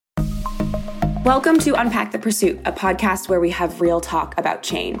Welcome to Unpack the Pursuit, a podcast where we have real talk about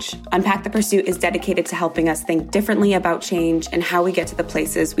change. Unpack the Pursuit is dedicated to helping us think differently about change and how we get to the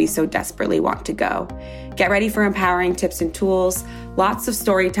places we so desperately want to go. Get ready for empowering tips and tools, lots of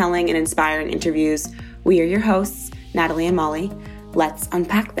storytelling and inspiring interviews. We are your hosts, Natalie and Molly. Let's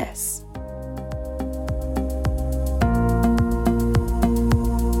unpack this.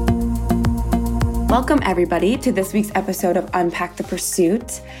 Welcome, everybody, to this week's episode of Unpack the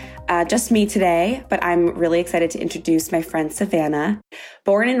Pursuit. Just me today, but I'm really excited to introduce my friend Savannah.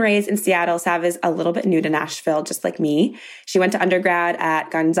 Born and raised in Seattle, Sav is a little bit new to Nashville, just like me. She went to undergrad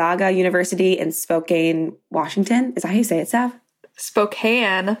at Gonzaga University in Spokane, Washington. Is that how you say it, Sav?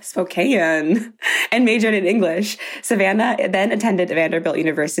 Spokane, and majored in English. Savannah then attended Vanderbilt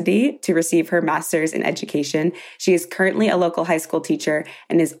University to receive her master's in education. She is currently a local high school teacher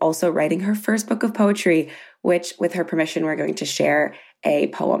and is also writing her first book of poetry, which, with her permission, we're going to share a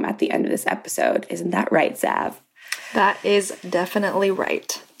poem at the end of this episode. Isn't that right, Sav? That is definitely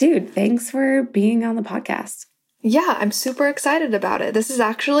right. Dude, thanks for being on the podcast. Yeah, I'm super excited about it. This is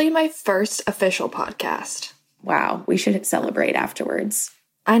actually my first official podcast. Wow, we should celebrate afterwards.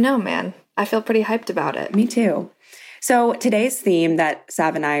 I know, man. I feel pretty hyped about it. Me too. So today's theme that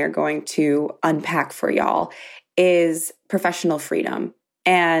Sav and I are going to unpack for y'all is professional freedom.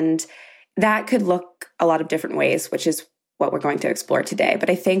 And that could look a lot of different ways, which is what we're going to explore today. But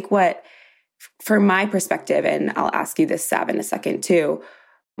I think from my perspective, and I'll ask you this, Sav, in a second too,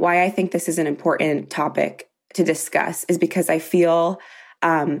 why I think this is an important topic to discuss is because I feel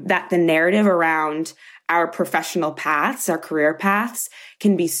that the narrative around our professional paths, our career paths,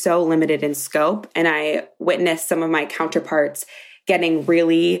 can be so limited in scope. And I witnessed some of my counterparts getting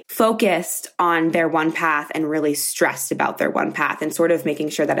really focused on their one path and really stressed about their one path and sort of making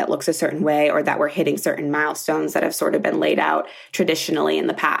sure that it looks a certain way or that we're hitting certain milestones that have sort of been laid out traditionally in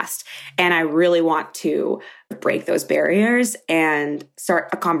the past. And I really want to break those barriers and start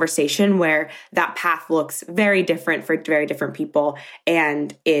a conversation where that path looks very different for very different people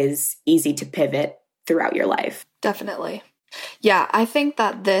and is easy to pivot throughout your life. Definitely. Yeah, I think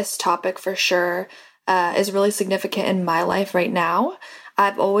that this topic for sure is really significant in my life right now.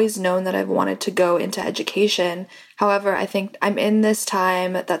 I've always known that I've wanted to go into education. However, I think I'm in this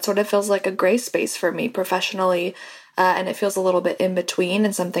time that sort of feels like a gray space for me professionally, and it feels a little bit in between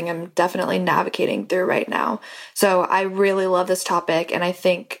and something I'm definitely navigating through right now. So I really love this topic, and I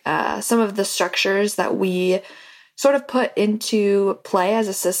think some of the structures that we sort of put into play as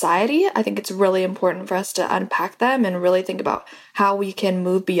a society, I think it's really important for us to unpack them and really think about how we can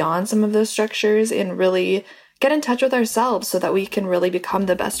move beyond some of those structures and really get in touch with ourselves so that we can really become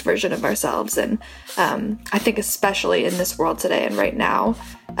the best version of ourselves. And I think especially in this world today and right now,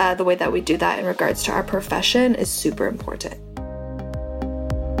 the way that we do that in regards to our profession is super important.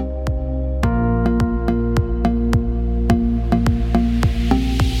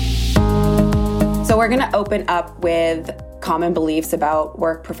 So we're going to open up with common beliefs about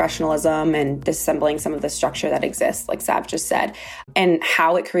work professionalism and disassembling some of the structure that exists, like Sav just said, and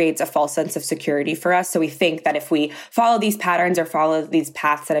how it creates a false sense of security for us. So we think that if we follow these patterns or follow these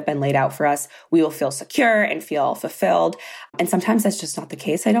paths that have been laid out for us, we will feel secure and feel fulfilled. And sometimes that's just not the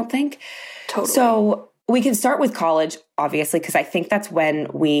case, I don't think. Totally. So we can start with college, obviously, because I think that's when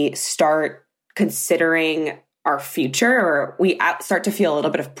we start considering our future, or we start to feel a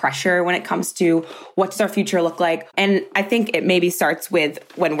little bit of pressure when it comes to what does our future look like. And I think it maybe starts with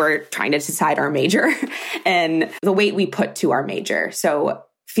when we're trying to decide our major and the weight we put to our major. So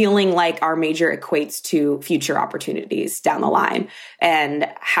feeling like our major equates to future opportunities down the line,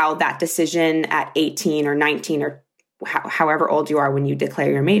 and how that decision at 18 or 19 or however old you are when you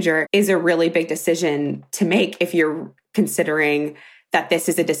declare your major is a really big decision to make if you're considering that this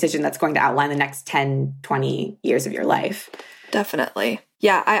is a decision that's going to outline the next 10, 20 years of your life. Definitely.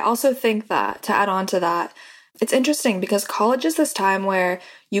 Yeah, I also think that, to add on to that, it's interesting because college is this time where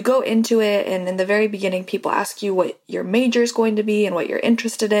you go into it and in the very beginning, people ask you what your major is going to be and what you're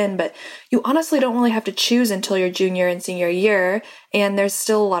interested in, but you honestly don't really have to choose until your junior and senior year, and there's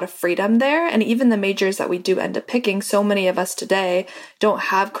still a lot of freedom there. And even the majors that we do end up picking, so many of us today don't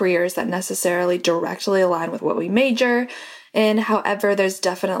have careers that necessarily directly align with what we major in. However, there's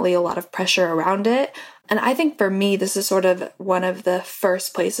definitely a lot of pressure around it. And I think for me, this is sort of one of the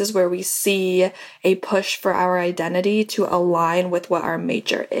first places where we see a push for our identity to align with what our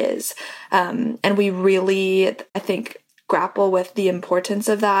major is. And we really, I think, grapple with the importance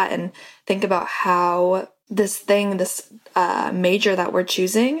of that and think about how this major that we're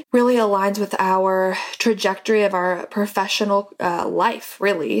choosing really aligns with our trajectory of our professional life,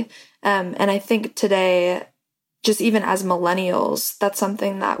 really. And I think today, just even as millennials, that's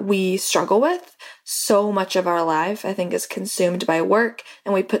something that we struggle with. So much of our life, I think, is consumed by work,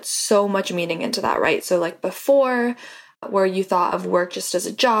 and we put so much meaning into that, right? So like before, where you thought of work just as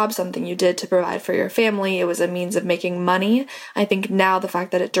a job, something you did to provide for your family, it was a means of making money. I think now the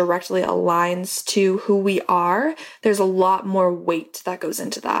fact that it directly aligns to who we are, there's a lot more weight that goes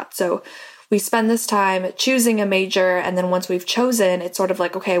into that. So we spend this time choosing a major, and then once we've chosen, it's sort of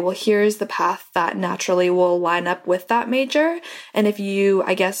like, okay, well, here's the path that naturally will line up with that major. And if you,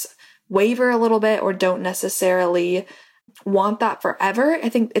 I guess, waver a little bit or don't necessarily want that forever, I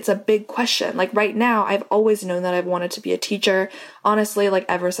think it's a big question. Like right now, I've always known that I've wanted to be a teacher. Honestly, like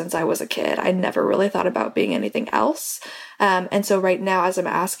ever since I was a kid, I never really thought about being anything else. And so right now, as I'm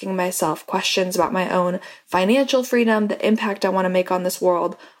asking myself questions about my own financial freedom, the impact I want to make on this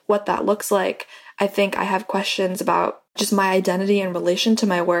world, what that looks like, I think I have questions about just my identity in relation to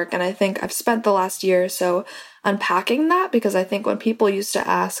my work. And I think I've spent the last year or so unpacking that, because I think when people used to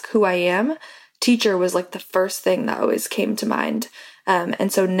ask who I am, teacher was like the first thing that always came to mind.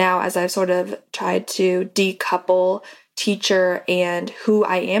 And so now, as I've sort of tried to decouple teacher and who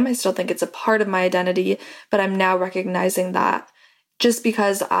I am, I still think it's a part of my identity, but I'm now recognizing that just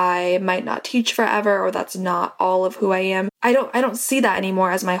because I might not teach forever, or that's not all of who I am, I don't see that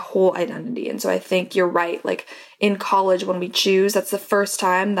anymore as my whole identity. And so I think you're right. Like in college, when we choose, that's the first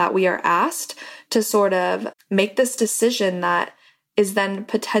time that we are asked to sort of make this decision that is then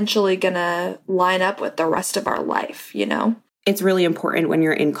potentially gonna line up with the rest of our life, you know? It's really important when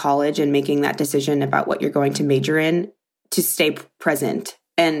you're in college and making that decision about what you're going to major in to stay present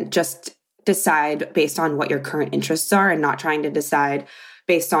and just decide based on what your current interests are, and not trying to decide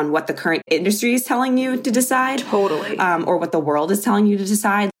based on what the current industry is telling you to decide. Totally. Or what the world is telling you to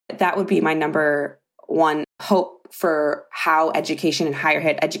decide. That would be my number one hope for how education and higher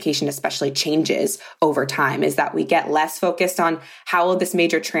ed education especially changes over time, is that we get less focused on how will this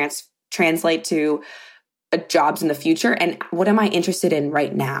major translate to jobs in the future, and what am I interested in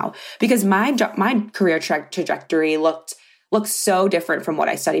right now? Because my career trajectory looked so different from what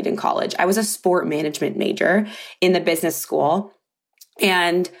I studied in college. I was a sport management major in the business school.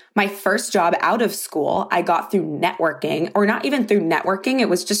 And my first job out of school, I got through networking, or not even through networking. It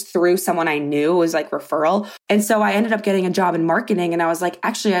was just through someone I knew. It was like referral. And so I ended up getting a job in marketing, and I was like,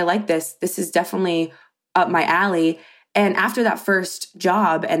 actually, I like this. This is definitely up my alley. And after that first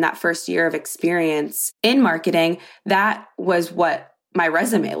job and that first year of experience in marketing, that was what my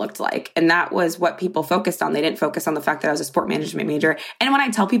resume looked like. And that was what people focused on. They didn't focus on the fact that I was a sport management major. And when I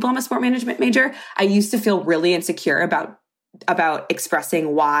tell people I'm a sport management major, I used to feel really insecure about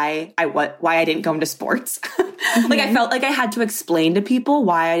expressing why I didn't go into sports. Like I felt like I had to explain to people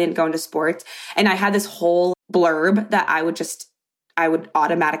why I didn't go into sports. And I had this whole blurb that I would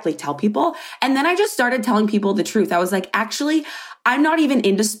automatically tell people. And then I just started telling people the truth. I was like, actually, I'm not even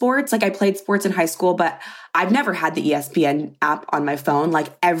into sports. Like I played sports in high school, but I've never had the ESPN app on my phone like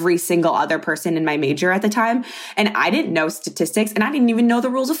every single other person in my major at the time. And I didn't know statistics, and I didn't even know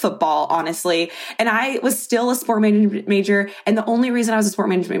the rules of football, honestly. And I was still a sport management major. And the only reason I was a sport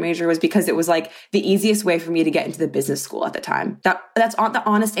management major was because it was like the easiest way for me to get into the business school at the time. That's the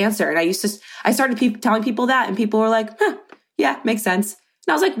honest answer. And I started telling people that, and people were like, huh, yeah, makes sense.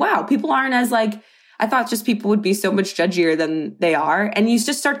 And I was like, wow, people aren't as like, I thought just people would be so much judgier than they are. And you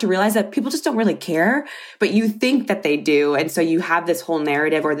just start to realize that people just don't really care, but you think that they do. And so you have this whole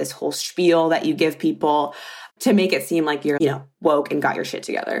narrative or this whole spiel that you give people to make it seem like you're, woke and got your shit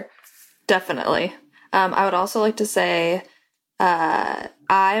together. Definitely. I would also like to say,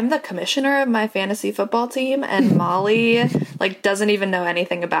 I'm the commissioner of my fantasy football team, and Molly doesn't even know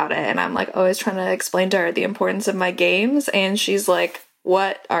anything about it. And I'm always trying to explain to her the importance of my games. And she's like,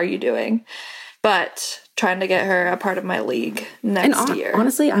 what are you doing? But trying to get her a part of my league next year.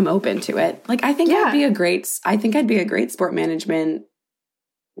 Honestly, I'm open to it. I think I'd be a great sport management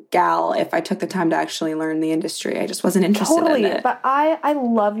gal if I took the time to actually learn the industry. I just wasn't interested in it. But I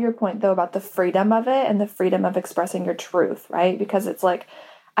love your point though about the freedom of it and the freedom of expressing your truth, right? Because it's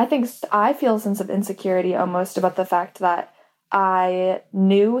I feel a sense of insecurity almost about the fact that I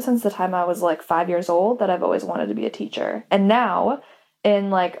knew since the time I was 5 years old that I've always wanted to be a teacher. And now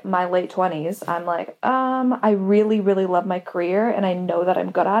in my late 20s, I'm I really, really love my career, and I know that I'm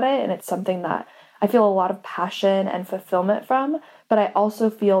good at it, and it's something that I feel a lot of passion and fulfillment from, but I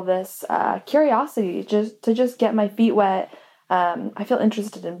also feel this curiosity to just get my feet wet. I feel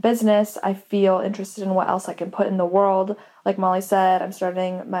interested in business. I feel interested in what else I can put in the world. Like Molly said, I'm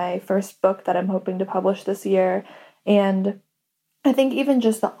starting my first book that I'm hoping to publish this year, and I think even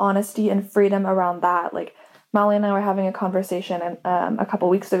just the honesty and freedom around that, Molly and I were having a conversation a couple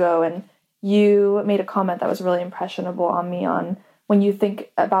weeks ago, and you made a comment that was really impressionable on me on when you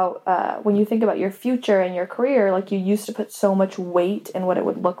think about your future and your career, like you used to put so much weight in what it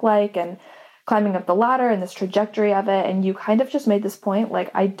would look like and climbing up the ladder and this trajectory of it. And you kind of just made this point, like,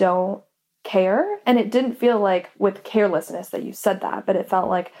 I don't care. And it didn't feel like with carelessness that you said that, but it felt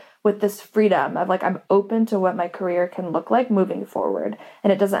like with this freedom of like, I'm open to what my career can look like moving forward.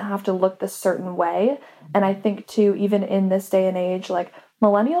 And it doesn't have to look this certain way. And I think too, even in this day and age, like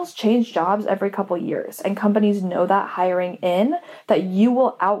millennials change jobs every couple years, and companies know that hiring in, that you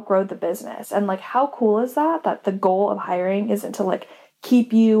will outgrow the business. And like, how cool is that? That the goal of hiring isn't to like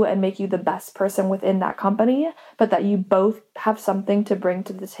keep you and make you the best person within that company, but that you both have something to bring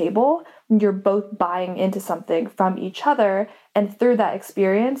to the table. And you're both buying into something from each other. And through that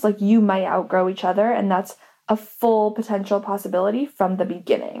experience, like you might outgrow each other. And that's a full potential possibility from the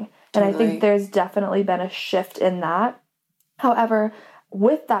beginning. And I think there's definitely been a shift in that. However,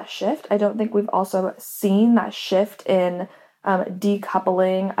 with that shift, I don't think we've also seen that shift in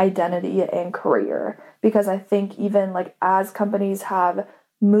decoupling identity and career, because I think even like as companies have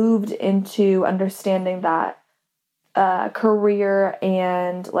moved into understanding that career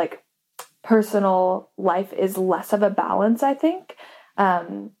and like personal life is less of a balance, I think.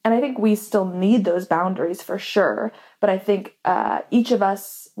 And I think we still need those boundaries for sure. But I think each of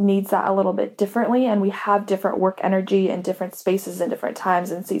us needs that a little bit differently. And we have different work energy in different spaces and different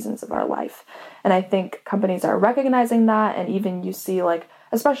times and seasons of our life. And I think companies are recognizing that. And even you see like,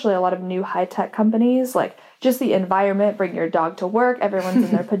 especially a lot of new high-tech companies, like just the environment, bring your dog to work, everyone's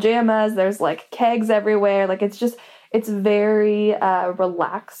in their pajamas, there's like kegs everywhere. Like it's very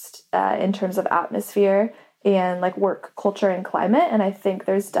relaxed in terms of atmosphere and like work culture and climate. And I think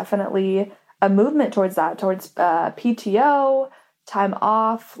there's definitely a movement towards that, towards PTO, time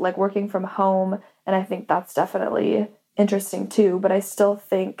off, like working from home. And I think that's definitely interesting too. But I still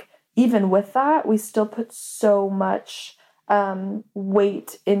think even with that, we still put so much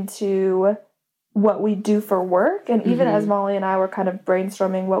weight into what we do for work. And even as Molly and I were kind of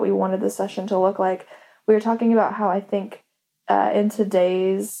brainstorming what we wanted the session to look like, we were talking about how I think in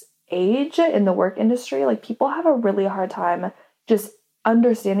today's age in the work industry, like people have a really hard time just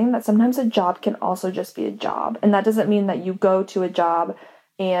understanding that sometimes a job can also just be a job. And that doesn't mean that you go to a job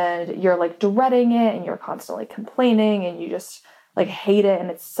and you're like dreading it and you're constantly complaining and you just like hate it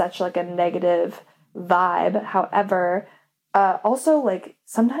and it's such like a negative vibe. However, also like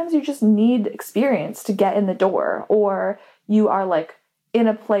sometimes you just need experience to get in the door, or you are like in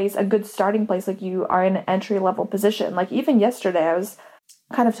a place, a good starting place, like you are in an entry level position. Like even yesterday I was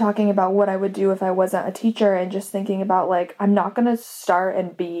kind of talking about what I would do if I wasn't a teacher, and just thinking about like, I'm not going to start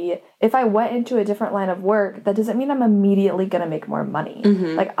and if I went into a different line of work, that doesn't mean I'm immediately going to make more money.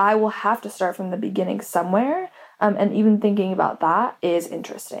 Like I will have to start from the beginning somewhere. And even thinking about that is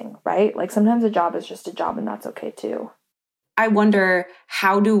interesting, right? Like sometimes a job is just a job, and that's okay too. I wonder,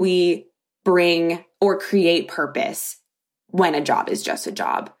 how do we bring or create purpose when a job is just a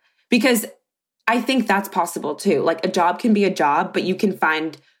job? Because I think that's possible too. Like a job can be a job, but you can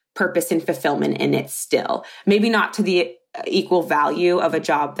find purpose and fulfillment in it still. Maybe not to the equal value of a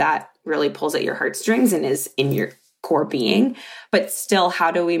job that really pulls at your heartstrings and is in your core being, but still,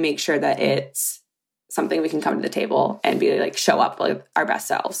 how do we make sure that it's something we can come to the table and be like, show up with our best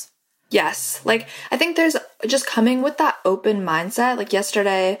selves? Yes. Like, I think there's just coming with that open mindset. Like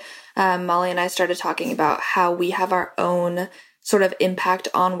yesterday, Molly and I started talking about how we have our own sort of impact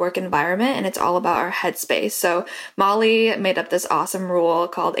on work environment, and it's all about our headspace. So Molly made up this awesome rule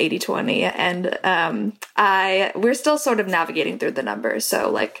called 80-20, and we're still sort of navigating through the numbers. So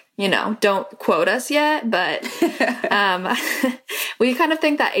like, don't quote us yet, but we kind of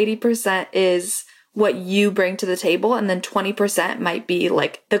think that 80% is what you bring to the table, and then 20% might be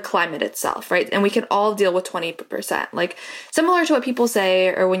like the climate itself, right? And we can all deal with 20%. Like similar to what people say,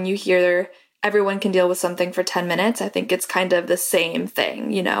 or when you hear everyone can deal with something for 10 minutes, I think it's kind of the same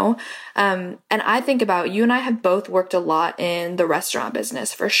thing, And I think about, you and I have both worked a lot in the restaurant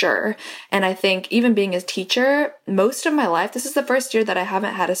business for sure. And I think even being a teacher, most of my life, this is the first year that I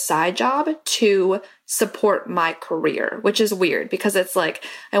haven't had a side job to support my career, which is weird because it's like,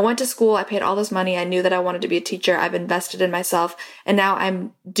 I went to school, I paid all this money, I knew that I wanted to be a teacher, I've invested in myself, and now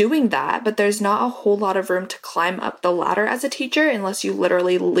I'm doing that, but there's not a whole lot of room to climb up the ladder as a teacher unless you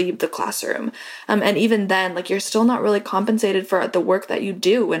literally leave the classroom. And even then, like, you're still not really compensated for the work that you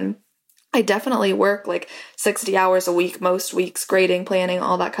do. And I definitely work like 60 hours a week, most weeks, grading, planning,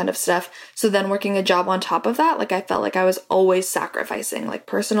 all that kind of stuff. So then working a job on top of that, like I felt like I was always sacrificing like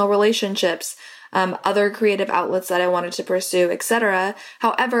personal relationships, other creative outlets that I wanted to pursue, etc.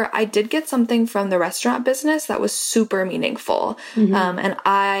 However, I did get something from the restaurant business that was super meaningful. And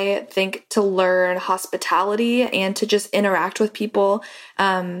I think to learn hospitality and to just interact with people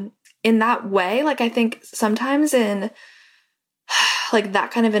in that way, like I think sometimes in like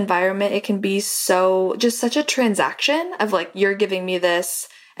that kind of environment, it can be just such a transaction of like, you're giving me this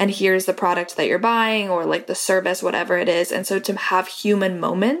and here's the product that you're buying or like the service, whatever it is. And so to have human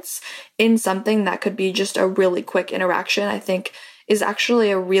moments in something that could be just a really quick interaction, I think is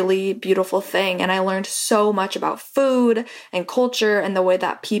actually a really beautiful thing. And I learned so much about food and culture and the way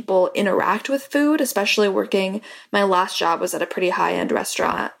that people interact with food, especially working. My last job was at a pretty high-end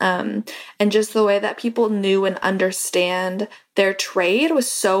restaurant. And just the way that people knew and understand their trade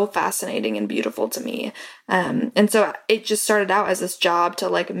was so fascinating and beautiful to me. And so it just started out as this job to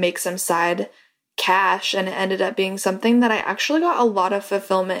like make some side cash, and it ended up being something that I actually got a lot of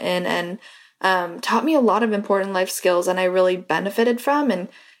fulfillment in and taught me a lot of important life skills, and I really benefited from, and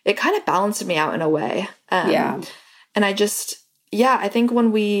it kind of balanced me out in a way. And I think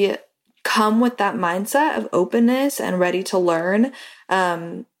when we come with that mindset of openness and ready to learn,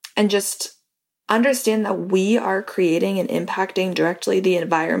 and just understand that we are creating and impacting directly the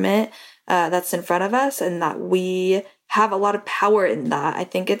environment that's in front of us, and that we have a lot of power in that, I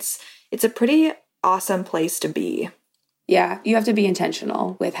think it's a pretty awesome place to be. Yeah, you have to be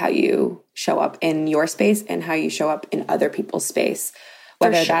intentional with how you show up in your space and how you show up in other people's space,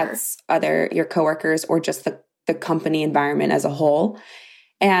 whether that's your coworkers or just the company environment as a whole.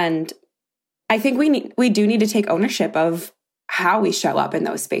 And I think we do need to take ownership of how we show up in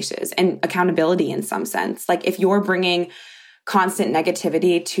those spaces and accountability in some sense. Like if you're bringing constant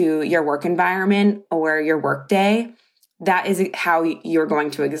negativity to your work environment or your work day, that is how you're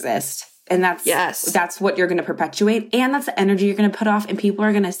going to exist. And that's what you're going to perpetuate. And that's the energy you're going to put off. And people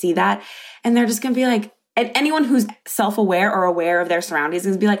are going to see that. And they're just going to be like, and anyone who's self-aware or aware of their surroundings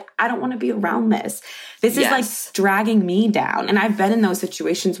is going to be like, I don't want to be around this. This is like dragging me down. And I've been in those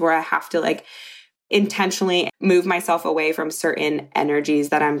situations where I have to like intentionally move myself away from certain energies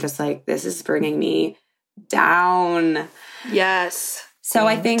that I'm just like, this is bringing me down. Yes. So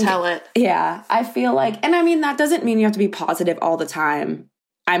I think, tell it. Yeah, I feel like, and I mean, that doesn't mean you have to be positive all the time.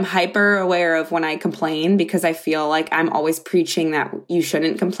 I'm hyper aware of when I complain because I feel like I'm always preaching that you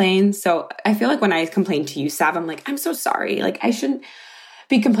shouldn't complain. So I feel like when I complain to you, Sav, I'm like, I'm so sorry. Like I shouldn't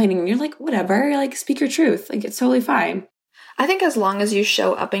be complaining. And you're like, whatever, like speak your truth. Like it's totally fine. I think as long as you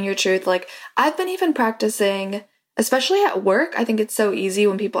show up in your truth, like I've been even practicing, especially at work. I think it's so easy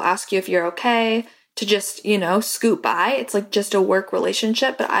when people ask you if you're okay to just, scoot by. It's like just a work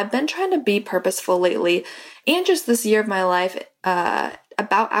relationship. But I've been trying to be purposeful lately and just this year of my life,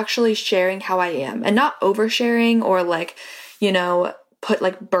 about actually sharing how I am and not oversharing or like,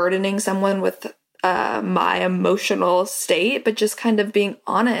 burdening someone with my emotional state, but just kind of being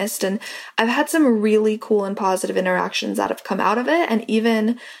honest. And I've had some really cool and positive interactions that have come out of it. And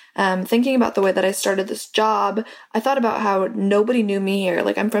even thinking about the way that I started this job, I thought about how nobody knew me here.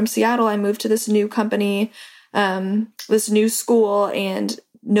 Like I'm from Seattle. I moved to this new company, this new school, and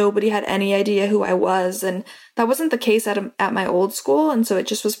nobody had any idea who I was. And that wasn't the case at my old school. And so it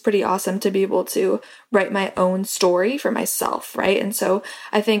just was pretty awesome to be able to write my own story for myself. Right. And so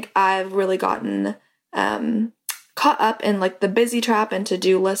I think I've really gotten, caught up in like the busy trap and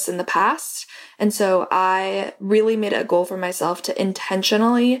to-do lists in the past. And so I really made it a goal for myself to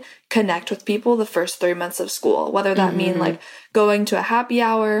intentionally connect with people the first 3 months of school, whether that mean like going to a happy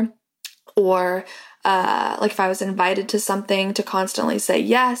hour or like if I was invited to something, to constantly say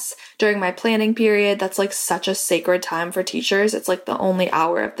yes during my planning period. That's like such a sacred time for teachers. It's like the only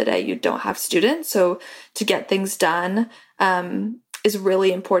hour of the day you don't have students. So to get things done is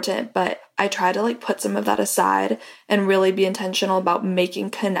really important. But I try to like put some of that aside and really be intentional about making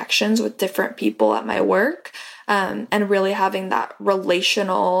connections with different people at my work, and really having that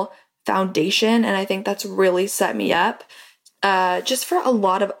relational foundation. And I think that's really set me up just for a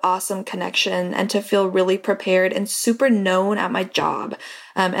lot of awesome connection and to feel really prepared and super known at my job.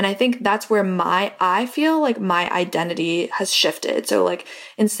 And I think that's where I feel like my identity has shifted. So like,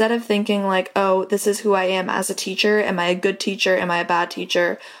 instead of thinking like, oh, this is who I am as a teacher. Am I a good teacher? Am I a bad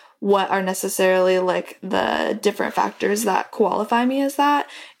teacher? What are necessarily like the different factors that qualify me as that?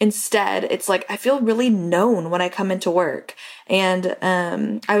 Instead, it's like, I feel really known when I come into work. And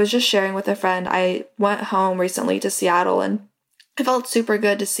I was just sharing with a friend, I went home recently to Seattle and it felt super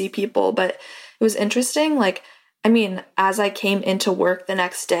good to see people, but it was interesting. Like, I mean, as I came into work the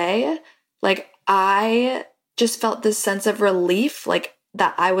next day, like I just felt this sense of relief, like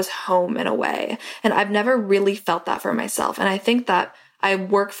that I was home in a way. And I've never really felt that for myself. And I think that I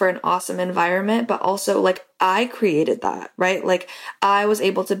work for an awesome environment, but also like I created that, right? Like I was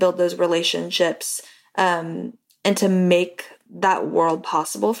able to build those relationships, and to make that world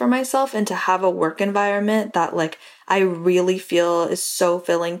possible for myself, and to have a work environment that like I really feel is so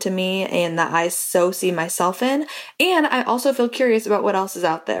filling to me and that I so see myself in. And I also feel curious about what else is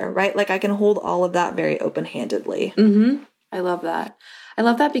out there, right? Like I can hold all of that very open-handedly. Mm-hmm. I love that. I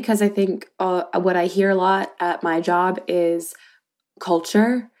love that because I think what I hear a lot at my job is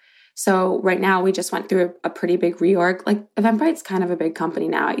culture. So right now we just went through a pretty big reorg. Like Eventbrite's kind of a big company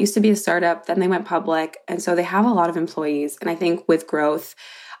now. It used to be a startup, then they went public. And so they have a lot of employees. And I think with growth,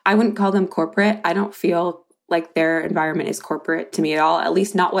 I wouldn't call them corporate. I don't feel like their environment is corporate to me at all, at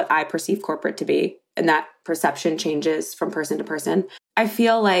least not what I perceive corporate to be. And that perception changes from person to person. I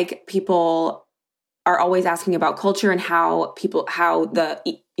feel like people are always asking about culture and how the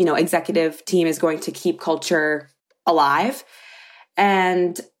executive team is going to keep culture alive.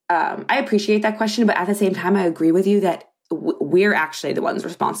 And I appreciate that question, but at the same time, I agree with you that we're actually the ones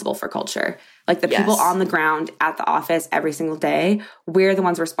responsible for culture. Like the people on the ground at the office every single day, we're the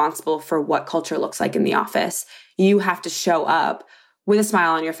ones responsible for what culture looks like in the office. You have to show up with a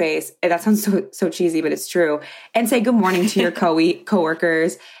smile on your face. That sounds so cheesy, but it's true. And say good morning to your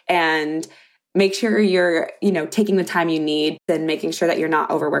coworkers and make sure you're, taking the time you need and making sure that you're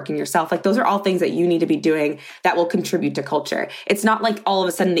not overworking yourself. Like those are all things that you need to be doing that will contribute to culture. It's not like all of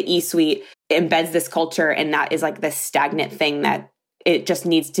a sudden the E-suite embeds this culture and that is like this stagnant thing that it just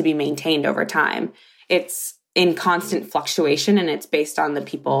needs to be maintained over time. It's in constant fluctuation and it's based on the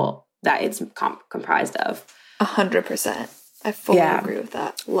people that it's comprised of. 100%. I fully agree with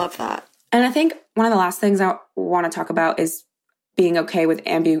that. Love that. And I think one of the last things I want to talk about is being okay with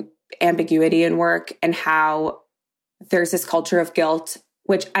ambiguity in work and how there's this culture of guilt,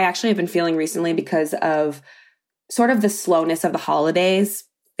 which I actually have been feeling recently because of sort of the slowness of the holidays.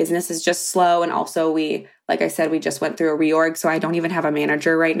 Business is just slow. And also like I said, we just went through a reorg, so I don't even have a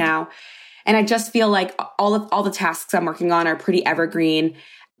manager right now. And I just feel like all the tasks I'm working on are pretty evergreen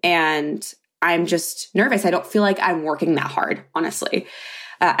and I'm just nervous. I don't feel like I'm working that hard, honestly.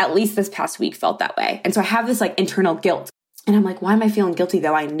 At least this past week felt that way. And so I have this like internal guilt. And I'm like, why am I feeling guilty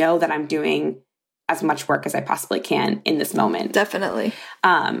though? I know that I'm doing as much work as I possibly can in this moment. Definitely.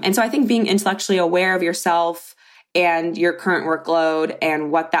 And so I think being intellectually aware of yourself and your current workload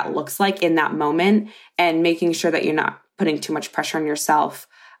and what that looks like in that moment and making sure that you're not putting too much pressure on yourself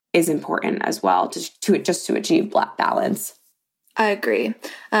is important as well to achieve balance. I agree.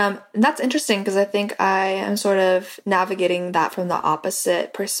 That's interesting because I think I am sort of navigating that from the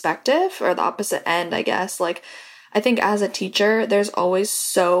opposite perspective or the opposite end, I guess. Like, I think as a teacher, there's always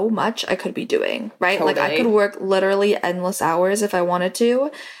so much I could be doing, right? Totally. Like I could work literally endless hours if I wanted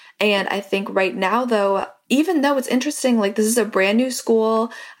to. And I think right now though, even though it's interesting, like this is a brand new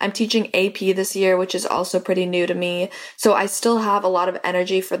school, I'm teaching AP this year, which is also pretty new to me. So I still have a lot of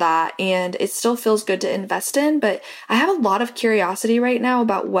energy for that and it still feels good to invest in, but I have a lot of curiosity right now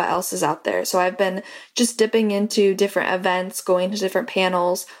about what else is out there. So I've been just dipping into different events, going to different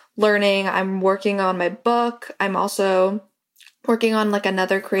panels, learning. I'm working on my book. I'm also working on like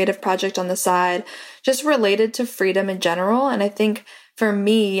another creative project on the side, just related to freedom in general. And I think for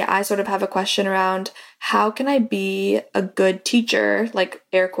me, I sort of have a question around how can I be a good teacher, like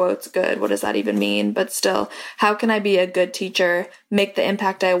air quotes good, what does that even mean? But still, how can I be a good teacher, make the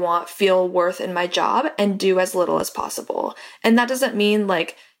impact I want, feel worth in my job, and do as little as possible? And that doesn't mean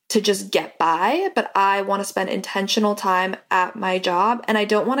like to just get by, but I want to spend intentional time at my job and I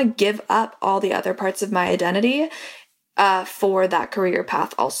don't want to give up all the other parts of my identity for that career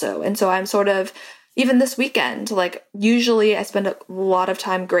path also. And so I'm sort of, even this weekend, like usually I spend a lot of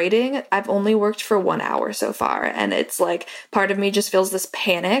time grading. I've only worked for 1 hour so far. And it's like part of me just feels this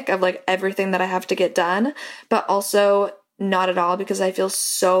panic of like everything that I have to get done, but also not at all because I feel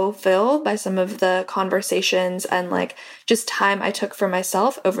so filled by some of the conversations and like just time I took for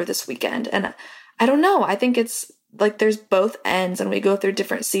myself over this weekend. And I don't know, I think it's like there's both ends and we go through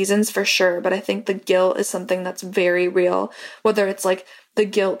different seasons for sure. But I think the guilt is something that's very real, whether it's like the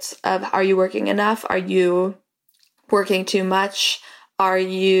guilt of are you working enough? Are you working too much? Are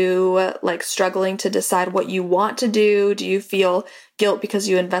you like struggling to decide what you want to do? Do you feel guilt because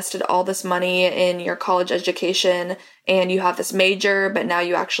you invested all this money in your college education and you have this major, but now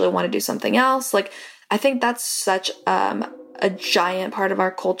you actually want to do something else? Like, I think that's such a giant part of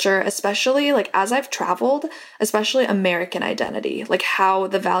our culture, especially like as I've traveled, especially American identity, like how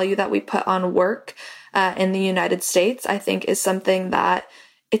the value that we put on work in the United States, I think is something that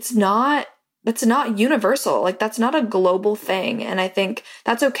it's not that's not universal. Like, that's not a global thing. And I think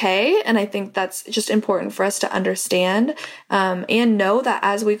that's okay. And I think that's just important for us to understand, and know that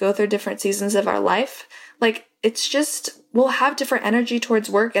as we go through different seasons of our life, like, it's just, we'll have different energy towards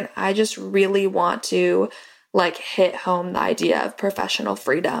work. And I just really want to like hit home the idea of professional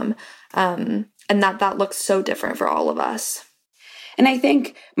freedom. And that looks so different for all of us. And I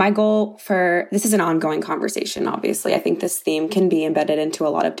think my goal for this is an ongoing conversation, obviously. I think this theme can be embedded into a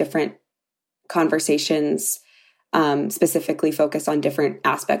lot of different conversations, specifically focused on different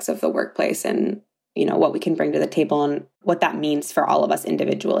aspects of the workplace and, you know, what we can bring to the table and what that means for all of us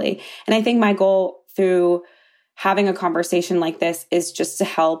individually. And I think my goal through having a conversation like this is just to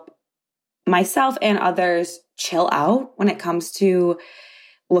help myself and others chill out when it comes to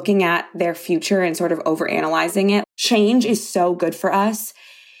looking at their future and sort of overanalyzing it. Change is so good for us.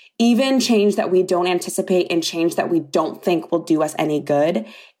 Even change that we don't anticipate and change that we don't think will do us any good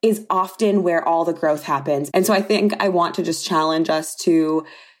is often where all the growth happens. And so I think I want to just challenge us to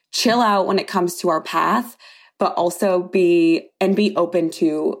chill out when it comes to our path, but also be open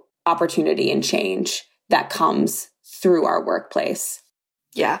to opportunity and change that comes through our workplace.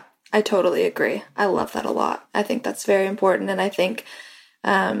 Yeah, I totally agree. I love that a lot. I think that's very important. And I think,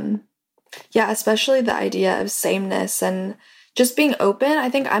 especially the idea of sameness and just being open. I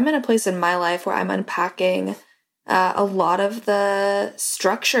think I'm in a place in my life where I'm unpacking a lot of the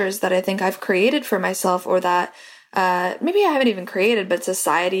structures that I think I've created for myself, or that maybe I haven't even created, but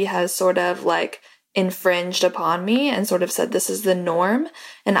society has sort of like infringed upon me and sort of said this is the norm.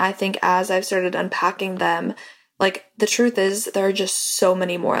 And I think as I've started unpacking them, like, the truth is there are just so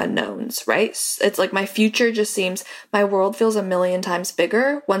many more unknowns, right? It's like my future just seems, my world feels a million times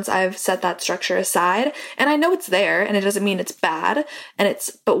bigger once I've set that structure aside. And I know it's there, and it doesn't mean it's bad.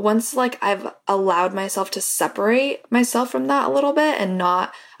 But once like I've allowed myself to separate myself from that a little bit and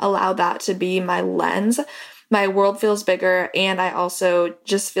not allow that to be my lens, my world feels bigger. And I also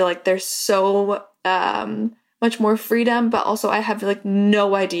just feel like there's so, much more freedom, but also I have like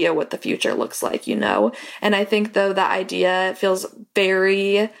no idea what the future looks like, you know? And I think though that idea feels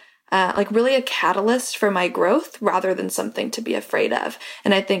very, like really a catalyst for my growth rather than something to be afraid of.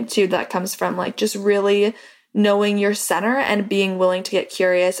 And I think too, that comes from like just really knowing your center and being willing to get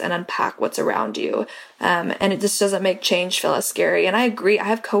curious and unpack what's around you. And it just doesn't make change feel as scary. And I agree. I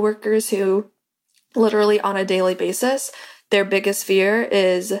have coworkers who literally on a daily basis, their biggest fear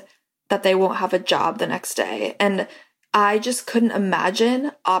is that they won't have a job the next day. And I just couldn't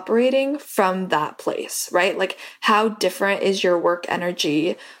imagine operating from that place, right? Like, how different is your work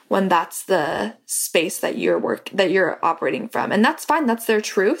energy when that's the space that you're operating from? And that's fine. That's their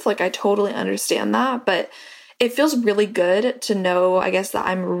truth. Like, I totally understand that, but it feels really good to know, I guess, that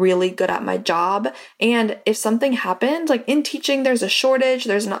I'm really good at my job. And if something happened, like in teaching, there's a shortage,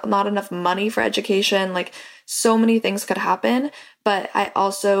 there's not enough money for education, like so many things could happen. But I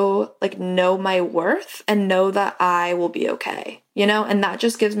also like know my worth and know that I will be okay, you know? And that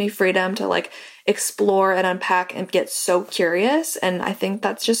just gives me freedom to like explore and unpack and get so curious. And I think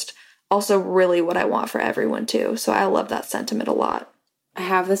that's just also really what I want for everyone too. So I love that sentiment a lot. I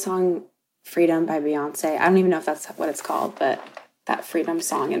have the song Freedom by Beyonce. I don't even know if that's what it's called, but that Freedom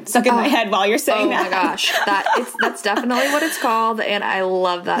song, it's stuck in my head while you're saying that. Oh my gosh. That's definitely what it's called. And I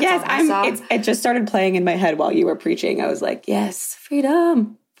love that song. It just started playing in my head while you were preaching. I was like, yes,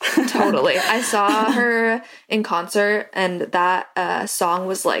 freedom. Totally. I saw her in concert, and that song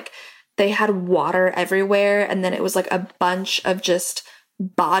was like, they had water everywhere. And then it was like a bunch of just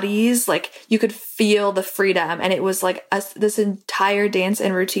bodies, like you could feel the freedom. And it was like this entire dance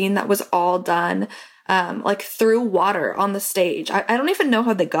and routine that was all done like through water on the stage. I don't even know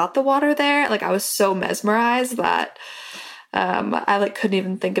how they got the water there. Like, I was so mesmerized that I like couldn't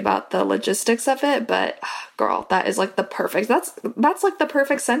even think about the logistics of it. But girl, that is like the perfect, that's like the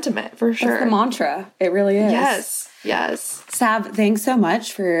perfect sentiment for sure. That's the mantra. It really is. Yes. Sav, thanks so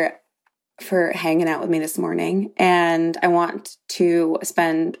much for hanging out with me this morning. And I want to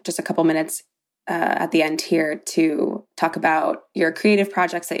spend just a couple minutes at the end here to talk about your creative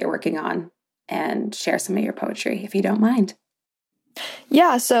projects that you're working on and share some of your poetry, if you don't mind.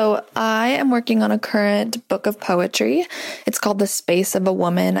 Yeah, so I am working on a current book of poetry. It's called The Space of a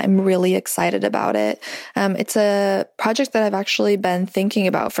Woman. I'm really excited about it. It's a project that I've actually been thinking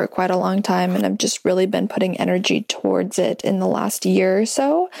about for quite a long time, and I've just really been putting energy towards it in the last year or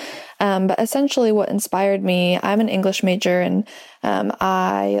so. But essentially what inspired me, I'm an English major, and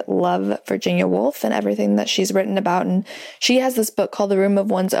I love Virginia Woolf and everything that she's written about. And she has this book called The Room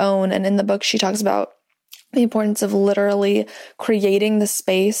of One's Own. And in the book, she talks about the importance of literally creating the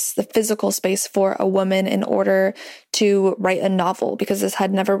space, the physical space for a woman in order to write a novel, because this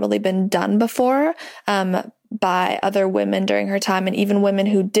had never really been done before by other women during her time. And even women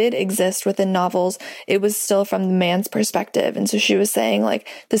who did exist within novels, it was still from the man's perspective. And so she was saying, like,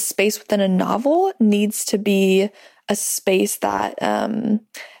 the space within a novel needs to be a space that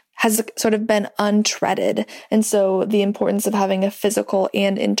has sort of been untreaded. And so the importance of having a physical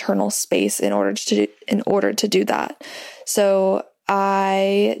and internal space in order to do that. So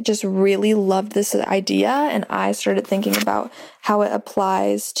I just really loved this idea, and I started thinking about how it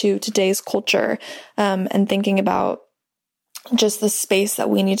applies to today's culture, and thinking about just the space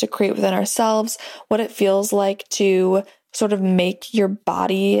that we need to create within ourselves, what it feels like to sort of make your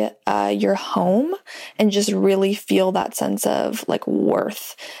body your home, and just really feel that sense of like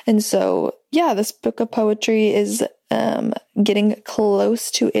worth. And so, yeah, this book of poetry is getting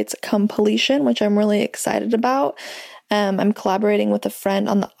close to its completion, which I'm really excited about. I'm collaborating with a friend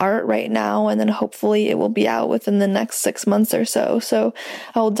on the art right now, and then hopefully it will be out within the next 6 months or so. So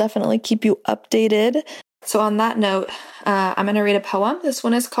I will definitely keep you updated. So on that note, I'm going to read a poem. This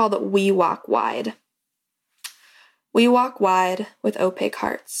one is called We Walk Wide. We walk wide with opaque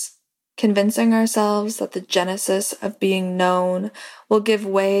hearts, convincing ourselves that the genesis of being known will give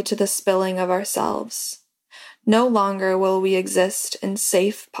way to the spilling of ourselves. No longer will we exist in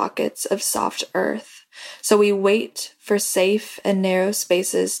safe pockets of soft earth, so we wait for safe and narrow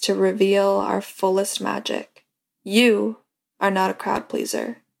spaces to reveal our fullest magic. You are not a crowd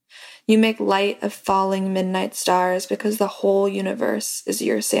pleaser. You make light of falling midnight stars because the whole universe is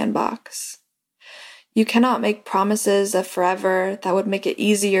your sandbox. You cannot make promises of forever that would make it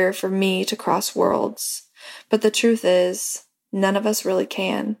easier for me to cross worlds. But the truth is, none of us really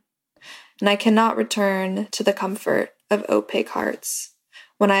can. And I cannot return to the comfort of opaque hearts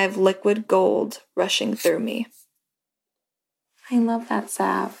when I have liquid gold rushing through me. I love that,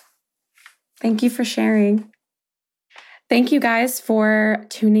 Sav. Thank you for sharing. Thank you guys for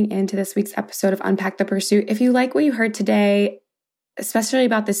tuning in to this week's episode of Unpack the Pursuit. If you like what you heard today, especially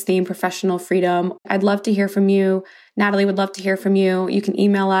about this theme, professional freedom, I'd love to hear from you. Natalie would love to hear from you. You can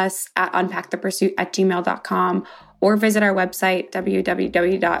email us at unpackthepursuit@gmail.com or visit our website,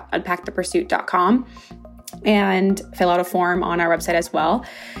 www.unpackthepursuit.com, and fill out a form on our website as well.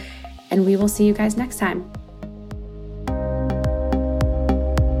 And we will see you guys next time.